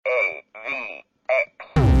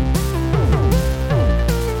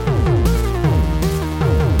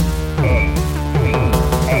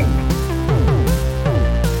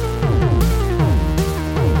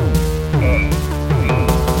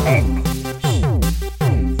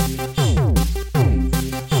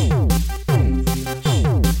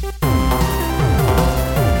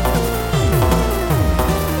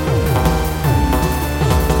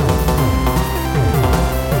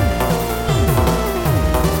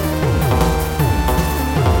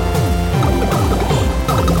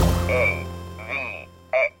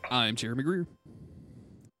Jeremy Greer.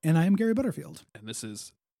 And I am Gary Butterfield. And this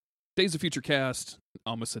is Days of Future Cast. I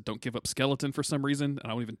almost said Don't Give Up Skeleton for some reason. I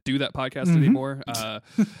don't even do that podcast anymore.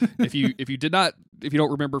 If you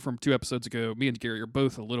don't remember from 2 episodes ago, me and Gary are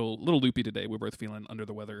both a little loopy today. We're both feeling under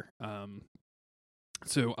the weather.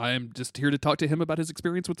 So I am just here to talk to him about his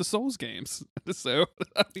experience with the Souls games. So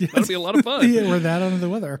that'll be a lot of fun. Yeah, we're that under the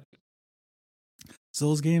weather.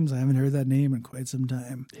 Souls games, I haven't heard that name in quite some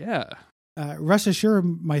time. Yeah. Rest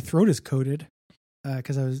assured, my throat is coated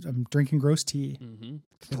because I'm drinking gross tea. Mm-hmm.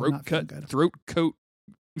 Throat coat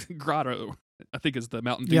grotto, I think is the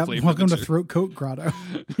Mountain Dew flavor. Welcome to Throat Coat Grotto.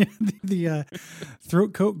 the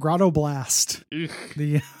Throat Coat Grotto Blast.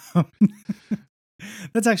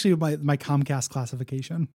 That's actually my Comcast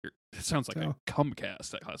classification. It sounds like a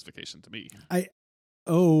Comcast classification to me. I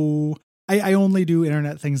only do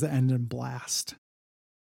internet things that end in blast.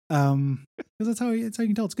 Because that's how you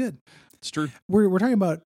can tell it's good. It's true. We're talking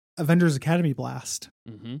about Avengers Academy Blast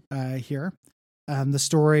here. The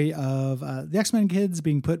story of the X-Men kids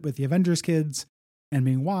being put with the Avengers kids and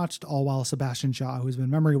being watched, all while Sebastian Shaw, who's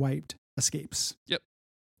been memory wiped, escapes. Yep.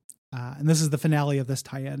 And this is the finale of this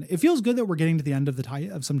tie-in. It feels good that we're getting to the end of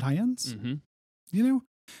some tie-ins. Mm-hmm. You know,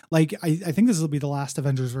 like I think this will be the last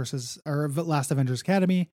Avengers last Avengers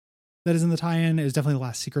Academy that is in the tie-in. It is definitely the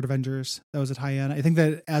last Secret Avengers that was a tie-in. I think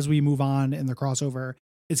that as we move on in the crossover,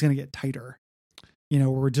 it's going to get tighter. You know,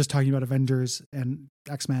 we're just talking about Avengers and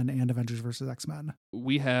X-Men and Avengers versus X-Men.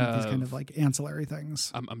 We have these kind of like ancillary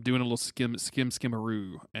things. I'm doing a little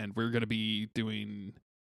skimmaroo, and we're going to be doing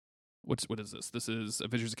what is this? This is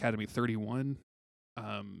Avengers Academy 31.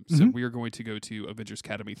 So we are going to go to Avengers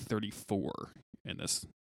Academy 34 in this.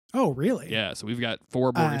 Oh, really? Yeah, so we've got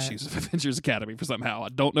 4 more issues of Avengers Academy for somehow. I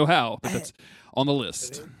don't know how, but that's on the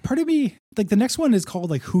list. Part of me, like the next one is called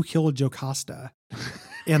like Who Killed Jocasta?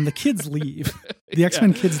 And the kids leave. The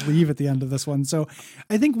X-Men kids leave at the end of this one. So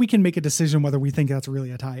I think we can make a decision whether we think that's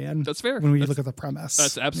really a tie-in. That's fair. When we look at the premise.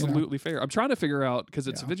 That's absolutely fair. I'm trying to figure out, because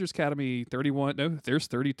it's Avengers Academy 31. No, there's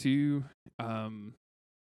 32.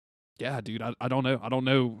 Yeah, dude, I don't know. I don't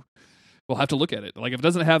know. We'll have to look at it. Like, if it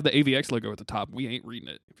doesn't have the AVX logo at the top, we ain't reading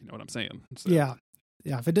it, if you know what I'm saying. So. Yeah.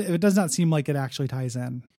 If it does not seem like it actually ties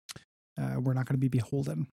in, we're not going to be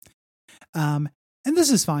beholden. And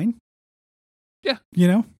this is fine. Yeah. You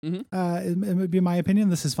know, it would be my opinion.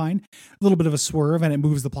 This is fine. A little bit of a swerve and it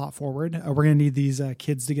moves the plot forward. We're going to need these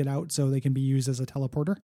kids to get out so they can be used as a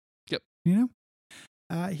teleporter. Yep. You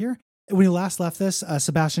know, here. When he last left this,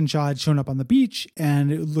 Sebastian Shaw had shown up on the beach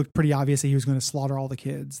and it looked pretty obvious that he was going to slaughter all the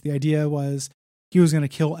kids. The idea was he was going to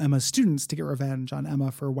kill Emma's students to get revenge on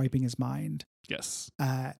Emma for wiping his mind. Yes.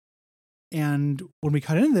 And when we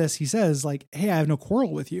cut into this, he says like, "Hey, I have no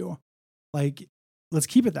quarrel with you. Like, let's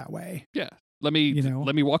keep it that way." Yeah. Let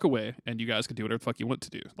me walk away and you guys can do whatever the fuck you want to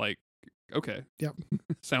do. Like, okay. Yep.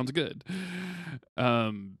 Sounds good.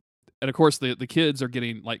 And of course the kids are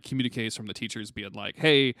getting like communiques from the teachers being like,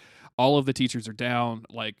 "Hey, all of the teachers are down.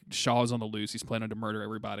 Like, Shaw's on the loose. He's planning to murder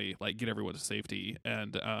everybody. Like, get everyone to safety."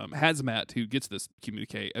 And Hazmat, who gets this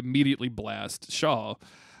communique, immediately blasts Shaw.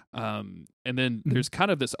 And then there's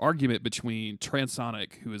kind of this argument between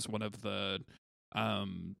Transonic, who is one of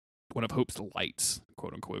Hope's lights,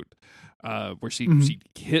 quote unquote, where she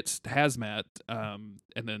hits Hazmat, and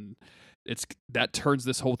then that turns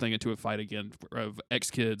this whole thing into a fight again of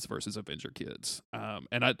X kids versus Avenger kids.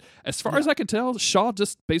 And as far as I can tell, Shaw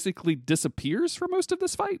just basically disappears for most of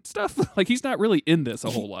this fight stuff. Like, he's not really in this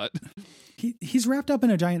a whole lot. He's wrapped up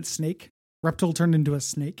in a giant snake. Reptile turned into a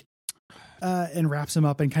snake. And wraps him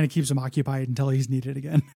up and kind of keeps him occupied until he's needed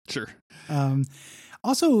again. Sure.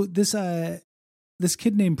 Also, this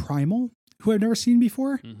kid named Primal, who I've never seen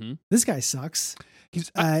before. This guy sucks.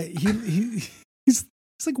 He's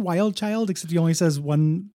like Wild Child, except he only says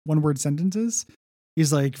one word sentences.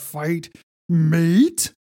 He's like, "Fight,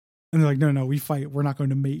 mate," and they're like, "No, we fight. We're not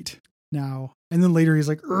going to mate now." And then later he's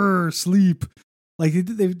like, "Sleep." Like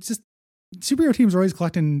they've just. Superhero teams are always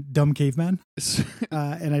collecting dumb cavemen,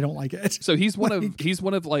 and I don't like it. So he's one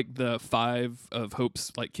of like the 5 of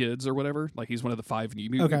Hope's like kids or whatever. Like, he's one of the 5 new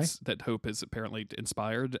mutants that Hope has apparently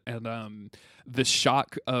inspired, and the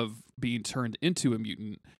shock of being turned into a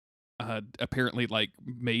mutant apparently like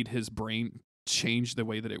made his brain change the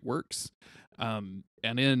way that it works. And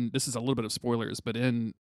in this is a little bit of spoilers, but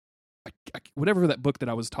in whatever that book that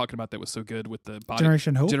I was talking about that was so good with the body,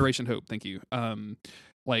 Generation Hope. Thank you.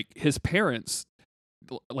 Like, his parents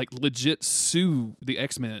like legit sue the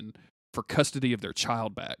X-Men for custody of their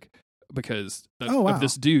child back because of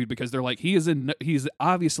this dude, because they're like, he's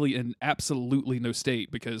obviously in absolutely no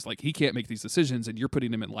state because like he can't make these decisions and you're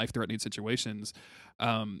putting him in life-threatening situations.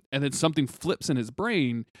 And then something flips in his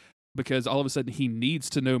brain because all of a sudden he needs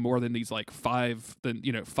to know more than these like 5,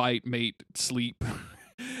 fight, mate, sleep.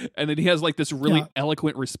 And then he has like this really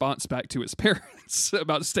eloquent response back to his parents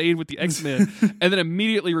about staying with the X-Men, and then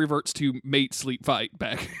immediately reverts to mate, sleep, fight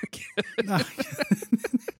back.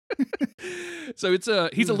 So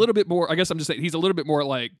he's a little bit more, I guess I'm just saying, he's a little bit more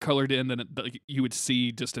like colored in than like you would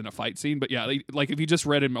see just in a fight scene. But yeah, like if you just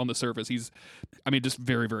read him on the surface, he's just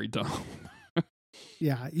very, very dumb.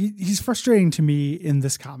 Yeah, he's frustrating to me in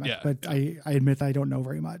this comic, but I admit that I don't know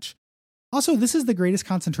very much. Also, this is the greatest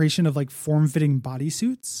concentration of like form-fitting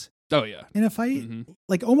bodysuits. Oh yeah, in a fight,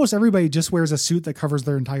 like almost everybody just wears a suit that covers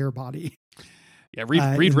their entire body. Yeah,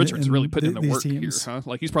 Reed Richards really putting in the work teams here, huh?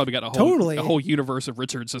 Like he's probably got a whole universe of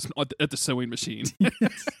Richards just at the sewing machine.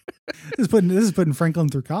 Yes. This is putting Franklin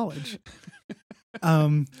through college.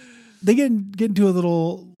 They get into a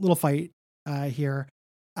little fight here.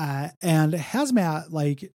 And Hazmat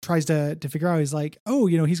like tries to figure out, he's like, oh,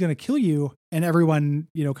 he's going to kill you. And everyone,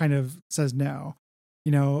 kind of says no.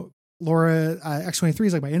 Laura, X-23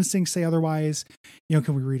 is like, my instincts say otherwise.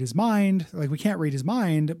 Can we read his mind? Like, we can't read his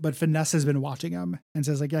mind, but Finesse has been watching him and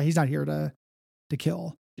says like, yeah, he's not here to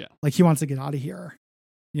kill. Yeah. Like he wants to get out of here,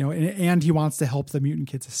 and he wants to help the mutant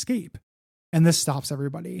kids escape. And this stops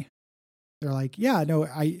everybody. They're like, yeah, no,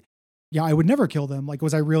 I would never kill them. Like,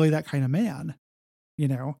 was I really that kind of man?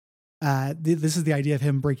 This is the idea of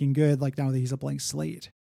him breaking good. Like now that he's a blank slate,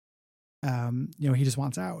 he just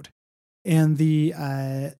wants out. And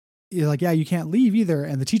you're like, yeah, you can't leave either.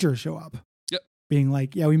 And the teachers show up, being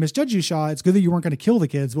like, yeah, we misjudged you, Shaw. It's good that you weren't going to kill the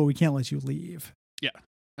kids, but we can't let you leave. Yeah.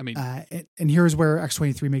 I mean, and here's where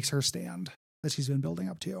X-23 makes her stand that she's been building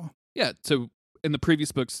up to. Yeah. So in the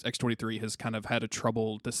previous books, X-23 has kind of had a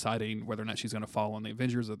trouble deciding whether or not she's going to fall on the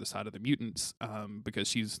Avengers or the side of the mutants, because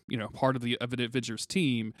she's, part of the Avengers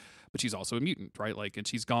team, but she's also a mutant, right? Like, and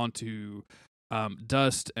she's gone to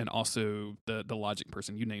Dust and also the logic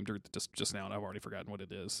person. You named her just now, and I've already forgotten what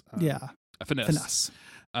it is. Finesse.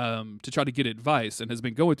 To try to get advice, and has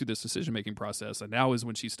been going through this decision-making process, and now is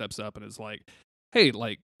when she steps up and is like, hey,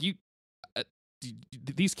 like,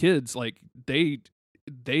 these kids, like, they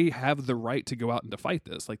have the right to go out and to fight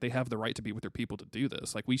this. Like, they have the right to be with their people to do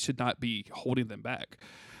this. Like, we should not be holding them back.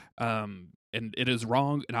 And it is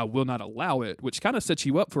wrong, and I will not allow it, which kind of sets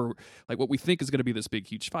you up for like what we think is going to be this big,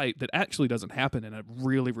 huge fight that actually doesn't happen in a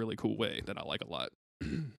really, really cool way that I like a lot.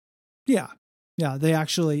 Yeah. They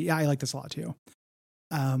actually, I like this a lot too.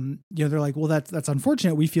 They're like, well, that's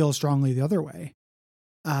unfortunate. We feel strongly the other way.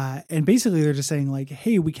 And basically they're just saying like,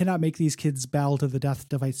 hey, we cannot make these kids battle to the death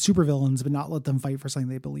to fight supervillains, but not let them fight for something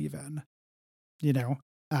they believe in,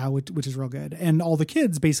 which is real good. And all the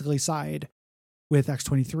kids basically side with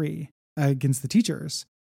X-23 against the teachers,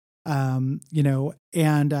 and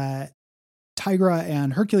Tigra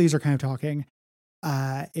and Hercules are kind of talking,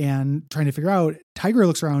 and trying to figure out. Tigra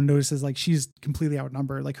looks around, notices like she's completely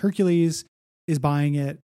outnumbered. Like Hercules is buying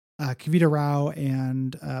it. Kavita Rao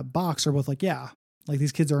and Box are both like, yeah, like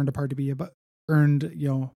these kids earned a right to be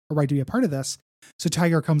a part of this. So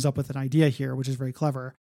Tigra comes up with an idea here, which is very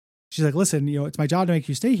clever. She's like, listen, it's my job to make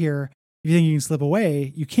you stay here. If you think you can slip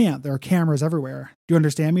away, you can't. There are cameras everywhere. Do you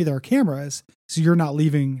understand me? There are cameras. So you're not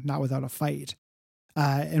leaving, not without a fight.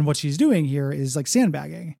 And what she's doing here is like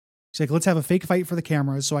sandbagging. She's like, let's have a fake fight for the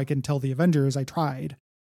cameras so I can tell the Avengers I tried.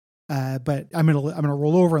 But I'm gonna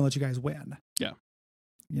roll over and let you guys win. Yeah.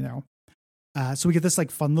 So we get this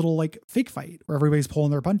like fun little like fake fight where everybody's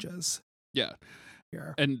pulling their punches. Yeah.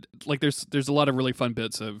 Here. And like there's a lot of really fun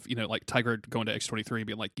bits of, like Tigra going to X-23 and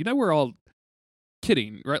being like, we're all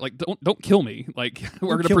kidding, right? Like, don't kill me. Like,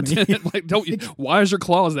 we're gonna pretend like, why is your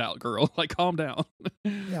claws out, girl? Like, calm down.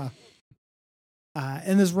 Yeah.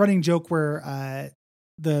 And this running joke where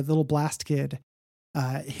the little blast kid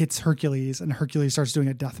hits Hercules and Hercules starts doing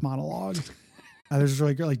a death monologue. There's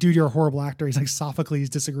really good, like, dude, you're a horrible actor. He's like, Sophocles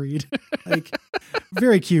disagreed. Like,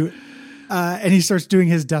 very cute. And he starts doing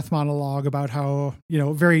his death monologue about how,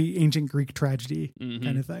 very ancient Greek tragedy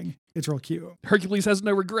kind of thing. It's real cute. Hercules has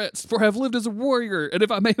no regrets, for I have lived as a warrior, and if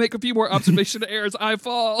I may make a few more observation errors, I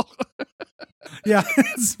fall. Yeah,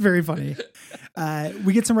 it's very funny.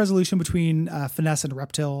 We get some resolution between Finesse and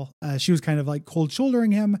Reptile. She was kind of like cold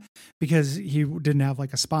shouldering him because he didn't have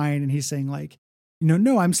like a spine, and he's saying like,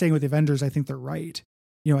 no, I'm staying with the Avengers. I think they're right.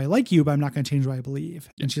 I like you, but I'm not going to change what I believe.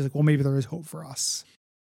 Yeah. And she's like, well, maybe there is hope for us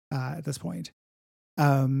at this point.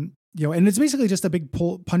 And it's basically just a big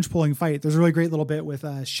punch pulling fight. There's a really great little bit with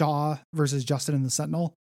Shaw versus Justin and the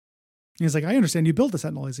Sentinel. He's like, I understand you built the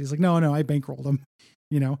Sentinel. He's like, no, I bankrolled him,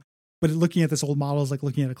 but looking at this old model is like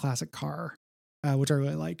looking at a classic car, which I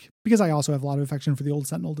really like because I also have a lot of affection for the old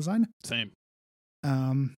Sentinel design. Same.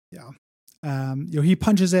 Yeah. He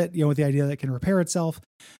punches it, with the idea that it can repair itself.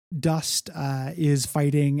 Dust is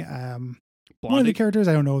fighting one of the characters.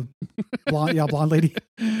 I don't know. Blonde lady.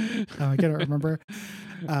 I can't remember.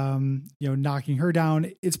 Knocking her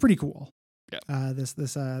down. It's pretty cool. Yeah. This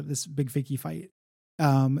big fakey fight.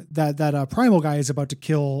 That primal guy is about to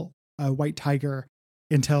kill White Tiger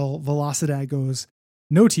until Velocidad goes,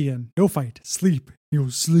 "No, Tien, no fight, sleep." He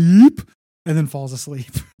goes, "Sleep," and then falls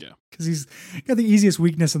asleep. Yeah. Because he's got the easiest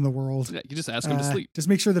weakness in the world. Yeah, you just ask him to sleep. Just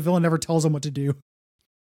make sure the villain never tells him what to do.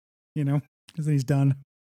 Because then he's done.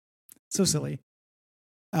 So silly.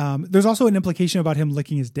 There's also an implication about him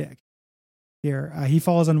licking his dick. Here, he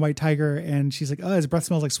falls on White Tiger, and she's like, "Oh, his breath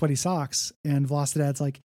smells like sweaty socks." And Velocidad's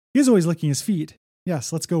like, "He's always licking his feet.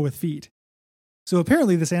 Yes, let's go with feet." So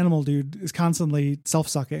apparently this animal dude is constantly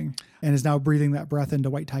self-sucking and is now breathing that breath into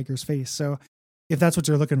White Tiger's face. So if that's what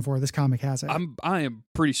you're looking for, this comic has it. I am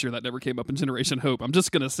pretty sure that never came up in Generation Hope. I'm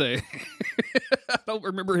just gonna say, I don't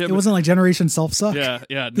remember him. It wasn't like Generation Self-Suck.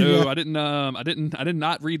 Yeah. No, I didn't. I did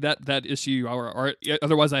not read that issue, or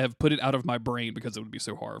otherwise I have put it out of my brain because it would be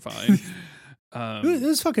so horrifying. It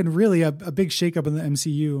was fucking really a big shakeup in the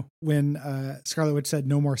MCU when Scarlet Witch said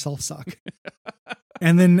no more self-suck.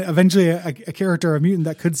 And then eventually a character, a mutant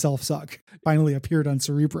that could self-suck, finally appeared on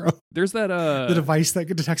Cerebro. There's that the device that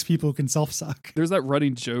detects people who can self-suck. There's that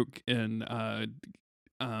running joke in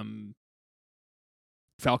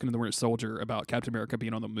Falcon and the Winter Soldier about Captain America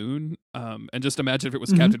being on the moon. And just imagine if it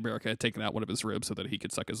was Captain America had taken out one of his ribs so that he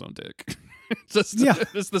could suck his own dick.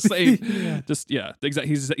 It's the same. Exactly.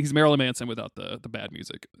 He's Marilyn Manson without the bad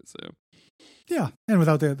music. So and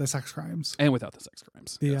without the sex crimes.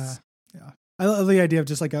 Yes. I love the idea of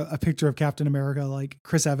just like a picture of Captain America, like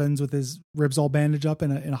Chris Evans with his ribs all bandaged up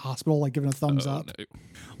in a hospital, like giving a thumbs up, no.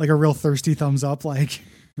 Like a real thirsty thumbs up, like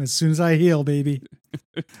as soon as I heal, baby.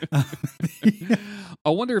 I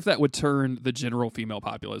wonder if that would turn the general female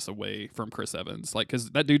populace away from Chris Evans, like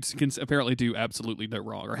because that dude can apparently do absolutely no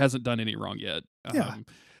wrong or hasn't done any wrong yet.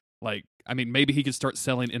 Maybe he could start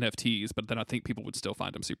selling NFTs, but then I think people would still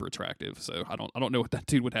find him super attractive. So I don't know what that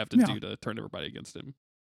dude would have to do to turn everybody against him.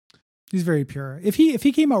 He's very pure. If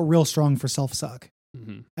he came out real strong for self-suck,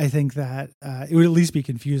 I think that it would at least be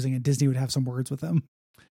confusing, and Disney would have some words with him.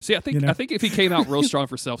 See, I think if he came out real strong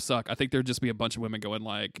for self-suck, I think there'd just be a bunch of women going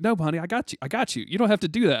like, "No, honey, I got you. You don't have to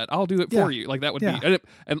do that. I'll do it for you." Like that would be,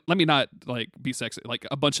 and let me not like be sexy, like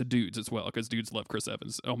a bunch of dudes as well, because dudes love Chris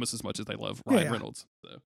Evans almost as much as they love Ryan Reynolds.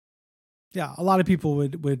 So. Yeah, a lot of people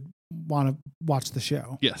would want to watch the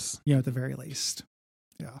show. Yes, at the very least.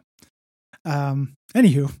 Yeah.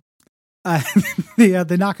 Anywho.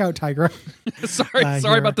 The knockout Tigra.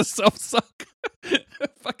 sorry about the self-suck.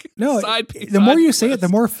 The more you say it, the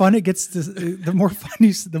more fun it gets. The more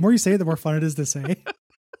you say it, the more fun it is to say.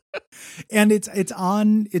 And it's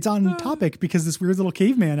on topic because this weird little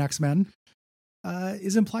caveman X-Men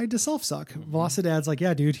is implied to self-suck. Velocidad's like,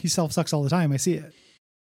 "Yeah, dude, he self-sucks all the time. I see it."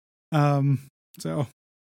 So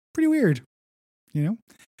pretty weird, now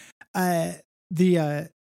that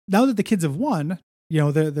the kids have won,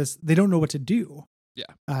 they don't know what to do.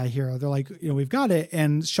 Yeah. Here they're like, we've got it.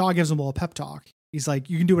 And Shaw gives them a little pep talk. He's like,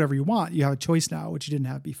 "You can do whatever you want. You have a choice now, which you didn't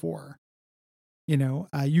have before.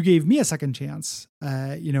 You gave me a second chance,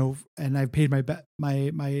 and I've paid my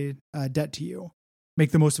debt to you.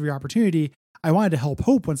 Make the most of your opportunity. I wanted to help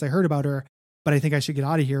Hope once I heard about her, but I think I should get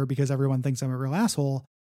out of here because everyone thinks I'm a real asshole.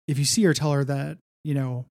 If you see her, tell her that,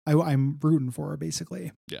 I'm rooting for her,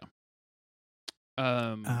 basically." Yeah.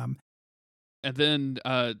 And then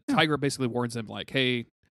Tigra basically warns him like, "Hey,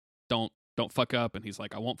 don't fuck up." And he's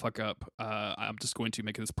like, "I won't fuck up. I'm just going to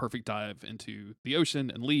make this perfect dive into the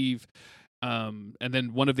ocean and leave." And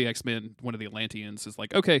then one of the X-Men, one of the Atlanteans, is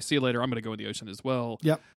like, "Okay, see you later. I'm going to go in the ocean as well."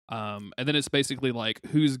 Yep. And then it's basically like,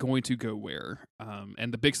 who's going to go where?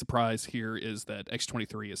 And the big surprise here is that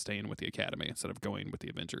X-23 is staying with the Academy instead of going with the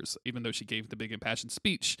Avengers. Even though she gave the big impassioned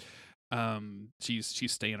speech,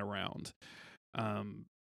 she's staying around.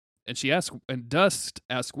 And she asked, and Dust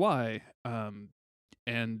asked why.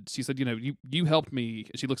 And she said, you helped me.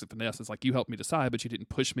 She looks at Finesse. It's like, you helped me decide, but you didn't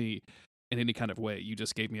push me in any kind of way. You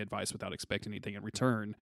just gave me advice without expecting anything in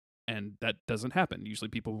return. And that doesn't happen. Usually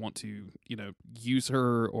people want to, use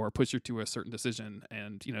her or push her to a certain decision.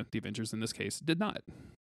 And, the Avengers in this case did not.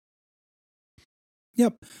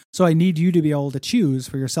 Yep. So I need you to be able to choose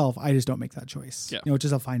for yourself. I just don't make that choice, which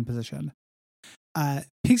is a fine position.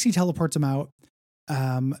 Pixie teleports him out.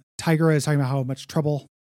 Tigra is talking about how much trouble,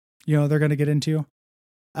 they're going to get into.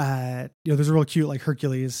 There's a real cute, like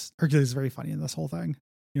Hercules. Hercules is very funny in this whole thing.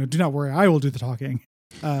 Do not worry, I will do the talking.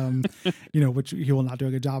 Which he will not do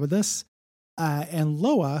a good job of this. And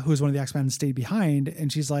Loa, who's one of the X-Men, stayed behind,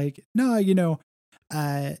 and she's like, no,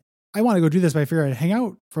 I want to go do this, but I figured I'd hang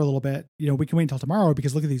out for a little bit. We can wait until tomorrow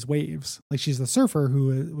because look at these waves. Like, she's the surfer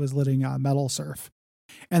who was letting metal surf.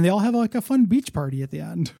 And they all have like a fun beach party at the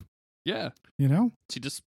end. Yeah. She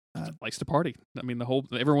just likes to party. I mean,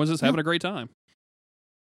 everyone's just having a great time.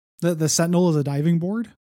 The Sentinel is a diving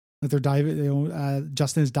board. Like, they're diving,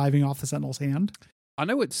 Justin is diving off the Sentinel's hand. I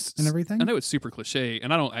know it's and everything. I know it's super cliche,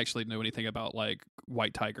 and I don't actually know anything about like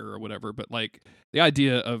White Tiger or whatever, but like the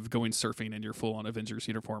idea of going surfing in your full-on Avengers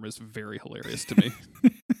uniform is very hilarious to me.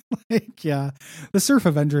 Like, yeah, the Surf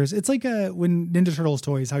Avengers. It's like when Ninja Turtles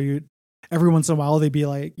toys, how every once in a while they'd be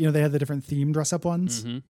like, they had the different theme dress-up ones,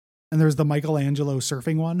 and there's the Michelangelo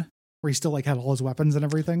surfing one where he still like had all his weapons and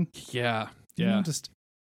everything. Yeah, yeah,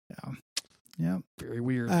 very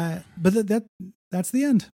weird. But that's the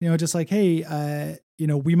end. Just like, hey,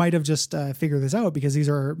 we might have just figured this out because these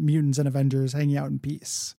are mutants and Avengers hanging out in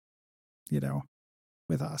peace,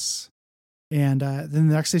 with us. And then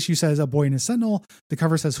the next issue says A Boy and His Sentinel. The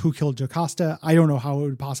cover says Who Killed Jocasta. I don't know how it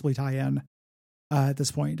would possibly tie in at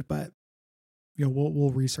this point, but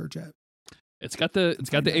we'll research it. It's got the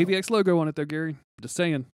AVX logo on it though, Gary. Just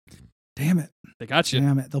saying. Damn it. They got you.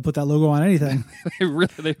 Damn it. They'll put that logo on anything.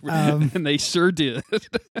 And they sure did.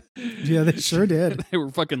 Yeah, they sure did. They were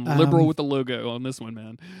fucking liberal with the logo on this one,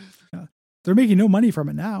 man. Yeah. They're making no money from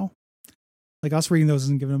it now. Like, us reading those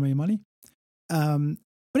isn't giving them any money. But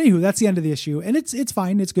anywho, that's the end of the issue. And it's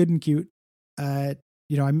fine. It's good and cute.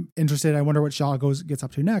 I'm interested. I wonder what Shaw gets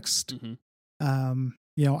up to next. Mm-hmm.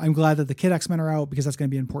 I'm glad that the Kid X-Men are out because that's going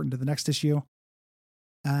to be important to the next issue.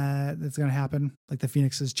 That's going to happen. Like the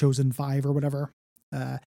Phoenix's chosen 5 or whatever.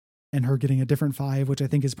 And her getting a different 5, which I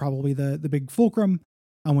think is probably the big fulcrum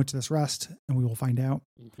on which this rests, and we will find out.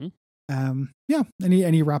 Mm-hmm. Yeah.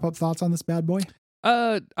 Any wrap up thoughts on this bad boy?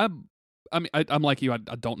 I'm like you. I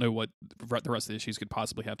don't know what the rest of the issues could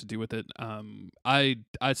possibly have to do with it. I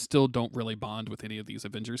still don't really bond with any of these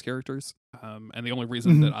Avengers characters. And the only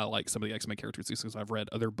reason that I like some of the X-Men characters is because I've read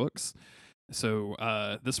other books. So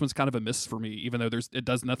this one's kind of a miss for me, even though it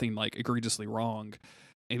does nothing like egregiously wrong.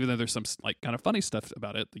 Even though there's some like kind of funny stuff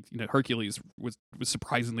about it, like, Hercules was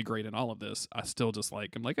surprisingly great in all of this. I still just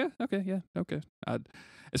I'm like, okay, yeah, okay.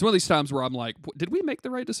 It's one of these times where I'm like, did we make the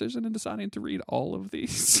right decision in deciding to read all of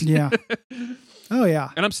these? Yeah. Oh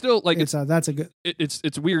yeah. And I'm still like, that's a good.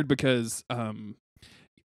 It's weird because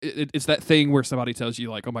it's that thing where somebody tells you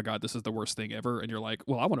like, oh my God, this is the worst thing ever, and you're like,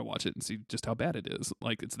 well, I want to watch it and see just how bad it is.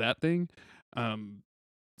 Like, it's that thing.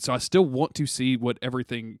 So I still want to see what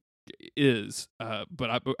everything is,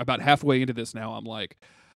 but about halfway into this now, I'm like,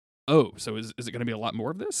 oh, so is it going to be a lot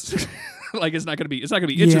more of this? Like, it's not going to be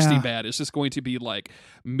interesting bad. It's just going to be like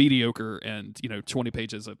mediocre and 20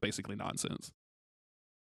 pages of basically nonsense.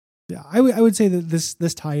 Yeah, I would say that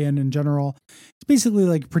this tie-in in general, it's basically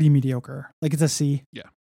like pretty mediocre. Like, it's a C. Yeah.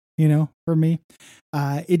 For me,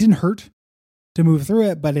 it didn't hurt to move through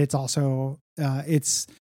it, but it's also its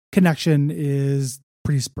connection is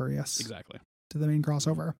pretty spurious. Exactly. To the main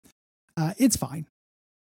crossover. It's fine.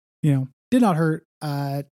 Did not hurt.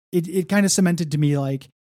 It kind of cemented to me like,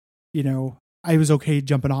 I was okay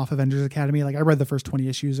jumping off Avengers Academy. Like, I read the first 20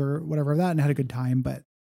 issues or whatever of that and had a good time, but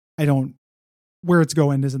where it's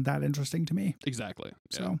going isn't that interesting to me. Exactly.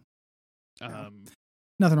 So, yeah.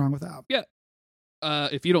 Nothing wrong with that. Yeah.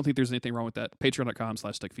 If you don't think there's anything wrong with that,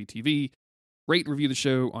 patreon.com/TechFeedTV. Rate and review the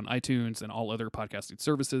show on iTunes and all other podcasting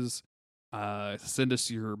services. Send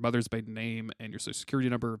us your mother's maiden name and your social security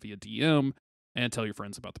number via DM, and tell your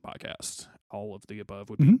friends about the podcast. All of the above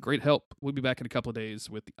would be great help. We'll be back in a couple of days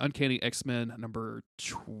with the Uncanny X-Men number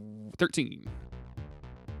 13.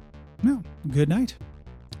 No, good night.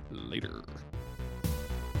 Later.